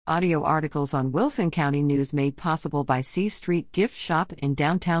Audio articles on Wilson County News made possible by C Street Gift Shop in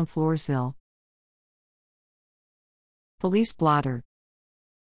downtown Floresville. Police blotter.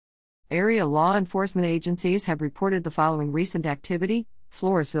 Area law enforcement agencies have reported the following recent activity.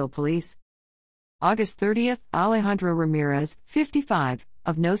 Floresville Police. August 30th, Alejandro Ramirez, 55,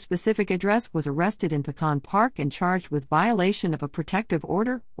 of no specific address was arrested in Pecan Park and charged with violation of a protective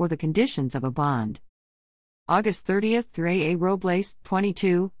order or the conditions of a bond. August 30th, Ray A. Robles,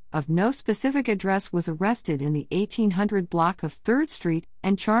 22, of no specific address was arrested in the 1800 block of 3rd Street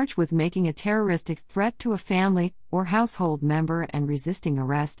and charged with making a terroristic threat to a family or household member and resisting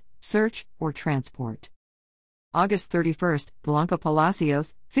arrest, search, or transport. August 31st, Blanca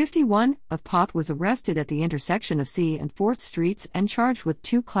Palacios, 51, of Poth was arrested at the intersection of C and 4th Streets and charged with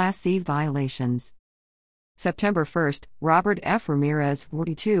 2 Class C violations. September 1st, Robert F. Ramirez,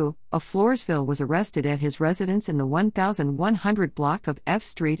 42, of Floresville was arrested at his residence in the 1100 block of F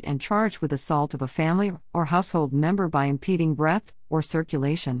Street and charged with assault of a family or household member by impeding breath or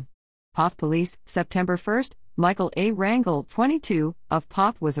circulation. Poth Police, September 1st, Michael A. Rangel, 22, of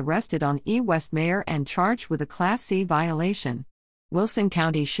Poth was arrested on E. West Mayor and charged with a Class C violation. Wilson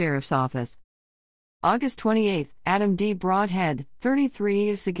County Sheriff's Office. August 28, Adam D. Broadhead,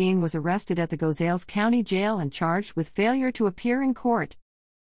 33, of Seguin was arrested at the Gozales County Jail and charged with failure to appear in court.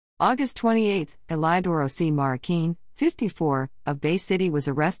 August 28, Elidoro C. Marroquin, 54, of Bay City was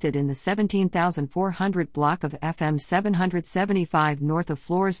arrested in the 17,400 block of FM 775 north of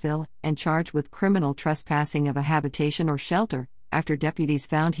Floresville and charged with criminal trespassing of a habitation or shelter, after deputies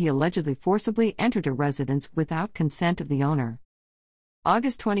found he allegedly forcibly entered a residence without consent of the owner.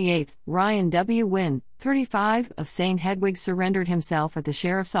 August 28, Ryan W. Wynn, 35, of St. Hedwig surrendered himself at the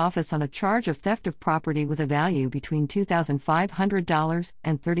sheriff's office on a charge of theft of property with a value between $2,500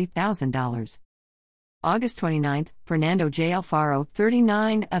 and $30,000. August 29, Fernando J. Alfaro,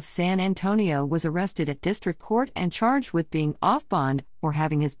 39, of San Antonio was arrested at district court and charged with being off bond or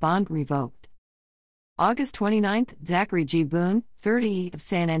having his bond revoked. August 29, Zachary G. Boone, 30, of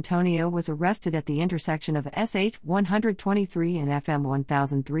San Antonio was arrested at the intersection of SH 123 and FM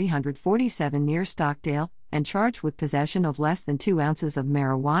 1347 near Stockdale and charged with possession of less than 2 ounces of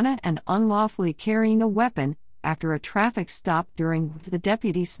marijuana and unlawfully carrying a weapon after a traffic stop during which the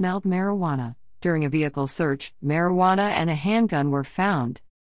deputy smelled marijuana. During a vehicle search, marijuana and a handgun were found.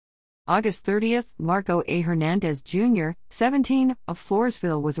 August 30th, Marco A. Hernandez Jr., 17, of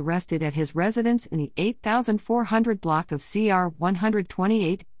Floresville was arrested at his residence in the 8,400 block of CR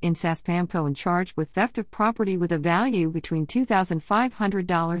 128 in Saspamco and charged with theft of property with a value between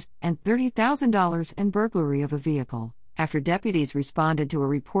 $2,500 and $30,000 and burglary of a vehicle, after deputies responded to a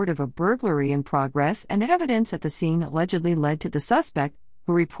report of a burglary in progress and evidence at the scene allegedly led to the suspect,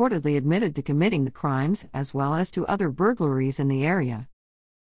 who reportedly admitted to committing the crimes as well as to other burglaries in the area.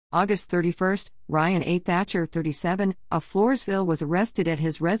 August 31st, Ryan A. Thatcher, 37, of Floresville was arrested at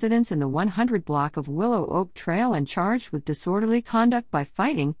his residence in the 100 block of Willow Oak Trail and charged with disorderly conduct by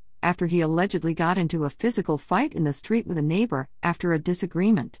fighting, after he allegedly got into a physical fight in the street with a neighbor after a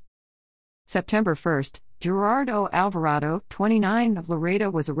disagreement. September 1st, Gerardo Alvarado, 29, of Laredo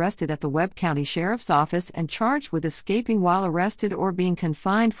was arrested at the Webb County Sheriff's Office and charged with escaping while arrested or being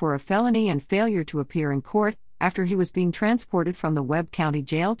confined for a felony and failure to appear in court, after he was being transported from the Webb County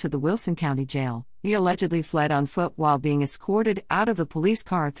Jail to the Wilson County Jail. He allegedly fled on foot while being escorted out of the police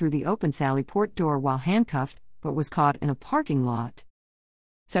car through the open Sally Port door while handcuffed, but was caught in a parking lot.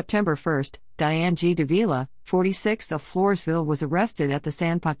 September 1st, Diane G. Davila, 46, of Floresville was arrested at the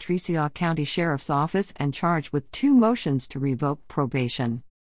San Patricio County Sheriff's Office and charged with 2 motions to revoke probation.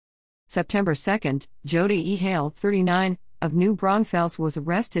 September 2nd, Jody E. Hale, 39, of New Braunfels was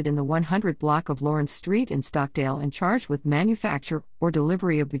arrested in the 100 block of Lawrence Street in Stockdale and charged with manufacture or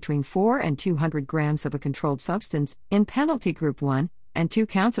delivery of between 4 and 200 grams of a controlled substance in Penalty Group 1, and 2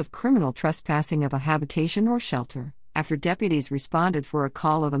 counts of criminal trespassing of a habitation or shelter, after deputies responded for a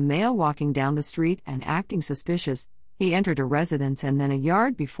call of a male walking down the street and acting suspicious. He entered a residence and then a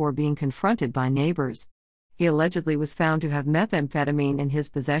yard before being confronted by neighbors. He allegedly was found to have methamphetamine in his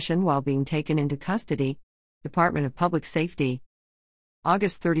possession while being taken into custody. Department of Public Safety.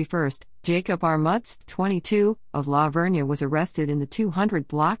 August 31st, Jacob R. Mutz, 22, of La Vernia was arrested in the 200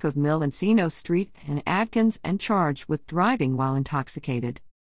 block of Mill Encino Street in Atkins and charged with driving while intoxicated.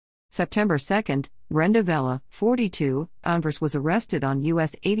 September 2nd, Brenda Vela, 42, Anvers was arrested on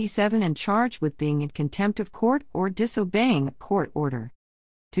US 87 and charged with being in contempt of court or disobeying a court order.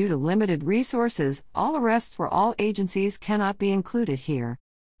 Due to limited resources, all arrests for all agencies cannot be included here.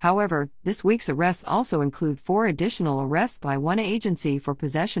 However, this week's arrests also include 4 additional arrests by one agency for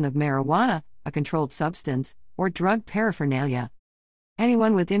possession of marijuana, a controlled substance, or drug paraphernalia.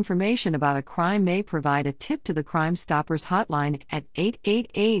 Anyone with information about a crime may provide a tip to the Crime Stoppers hotline at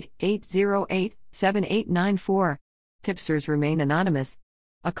 888-808-7894. Tipsters remain anonymous.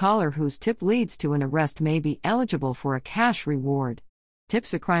 A caller whose tip leads to an arrest may be eligible for a cash reward. Tips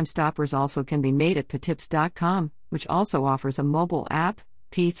for Crime Stoppers also can be made at patips.com, which also offers a mobile app,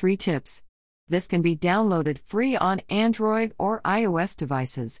 P3 Tips. This can be downloaded free on Android or iOS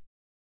devices.